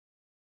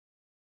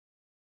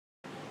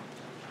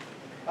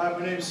Hi,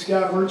 my name is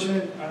Scott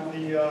Merchant. I'm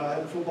the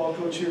head football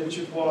coach here at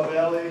Chippewa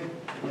Valley.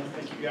 I want to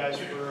thank you guys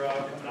for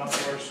coming out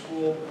to our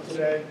school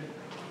today.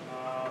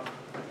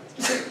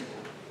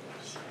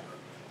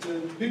 To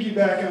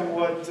piggyback on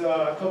what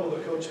a couple of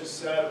the coaches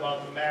said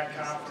about the MAC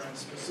conference,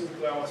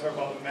 specifically I want to talk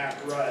about the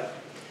MAC Red.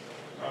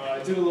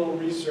 I did a little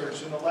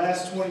research. In the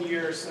last 20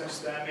 years since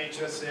the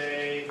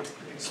MHSA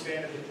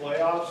expanded the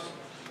playoffs,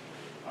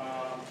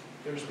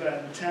 there's been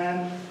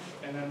 10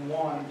 and then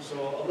 1.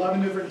 So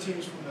 11 different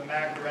teams from the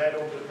MAC Red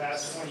over the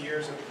past 20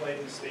 years have played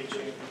in the state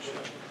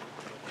championship.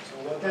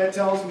 So what that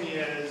tells me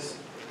is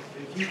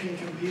if you can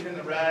compete in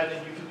the Red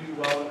and you can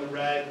do well in the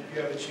Red,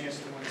 you have a chance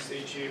to win the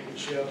state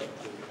championship.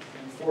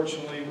 And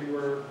fortunately, we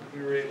were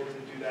able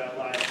to do that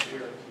last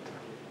year.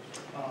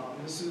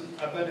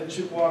 I've been at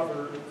Chippewa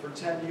for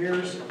 10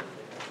 years.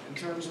 In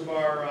terms of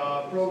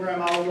our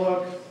program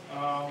outlook,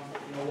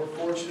 we're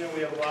fortunate.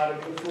 We have a lot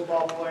of good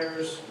football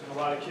players and a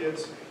lot of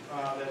kids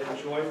that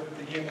enjoy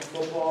the game of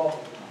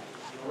football.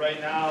 Right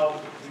now,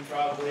 we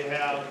probably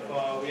have,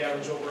 we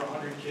average over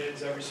 100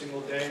 kids every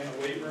single day in the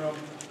weight room.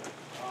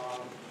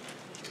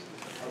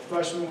 Our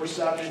freshmen were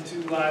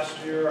 7-2 last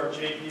year. Our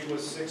JV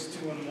was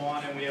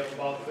 6-2-1, and we have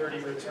about 30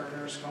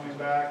 returners coming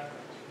back.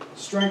 The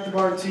strength of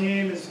our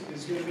team is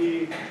going to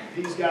be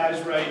these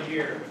guys right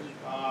here.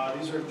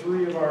 These are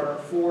 3 of our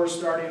 4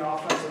 starting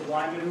offensive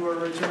linemen who are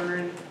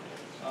returning.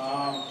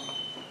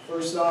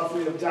 First off,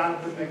 we have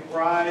Donovan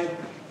McBride.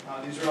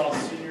 These are all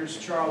seniors,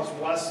 Charles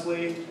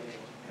Wesley,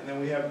 and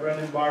then we have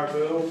Brendan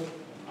Barbu.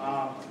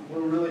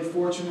 We're really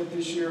fortunate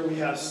this year. We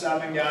have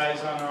 7 guys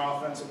on our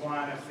offensive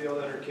line I feel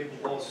that are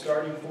capable of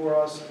starting for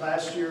us.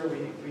 Last year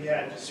we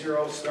had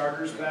 0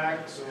 starters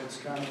back, so it's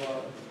kind of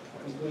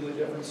a completely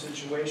different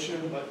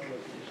situation. But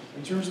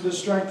in terms of the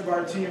strength of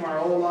our team, our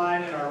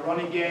O-line and our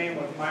running game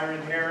with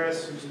Myron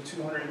Harris, who's a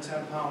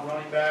 210-pound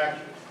running back,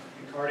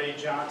 and Carday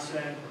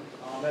Johnson,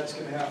 that's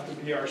going to have to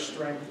be our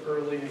strength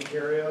early and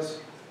carry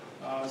us.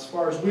 As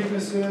far as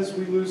weaknesses,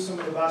 we lose some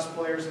of the best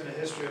players in the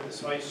history of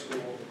this high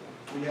school.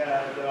 We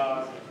had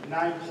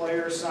 9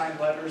 players sign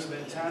letters of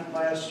intent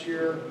last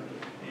year,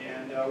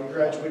 and we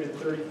graduated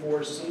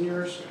 34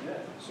 seniors.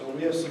 So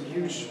we have some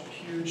huge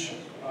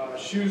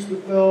shoes to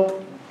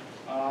fill.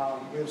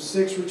 We have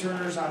 6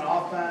 returners on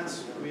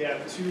offense. We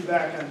have 2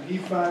 back on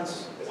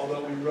defense,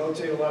 although we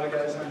rotate a lot of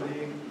guys on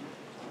D.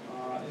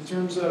 In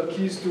terms of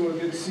keys to a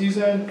good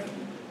season,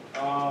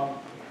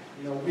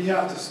 we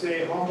have to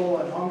stay humble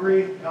and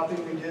hungry.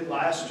 Nothing we did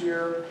last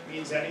year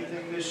means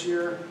anything this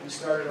year. We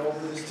started over.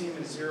 This team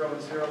is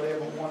 0-0. They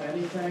haven't won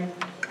anything.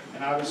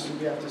 And obviously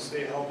we have to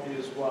stay healthy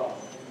as well.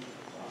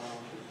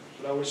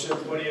 But I wish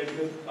everybody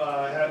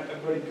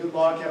good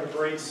luck, have a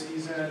great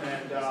season,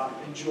 and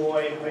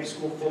enjoy high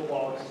school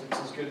football because it's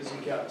as good as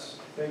it gets.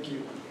 Thank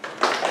you.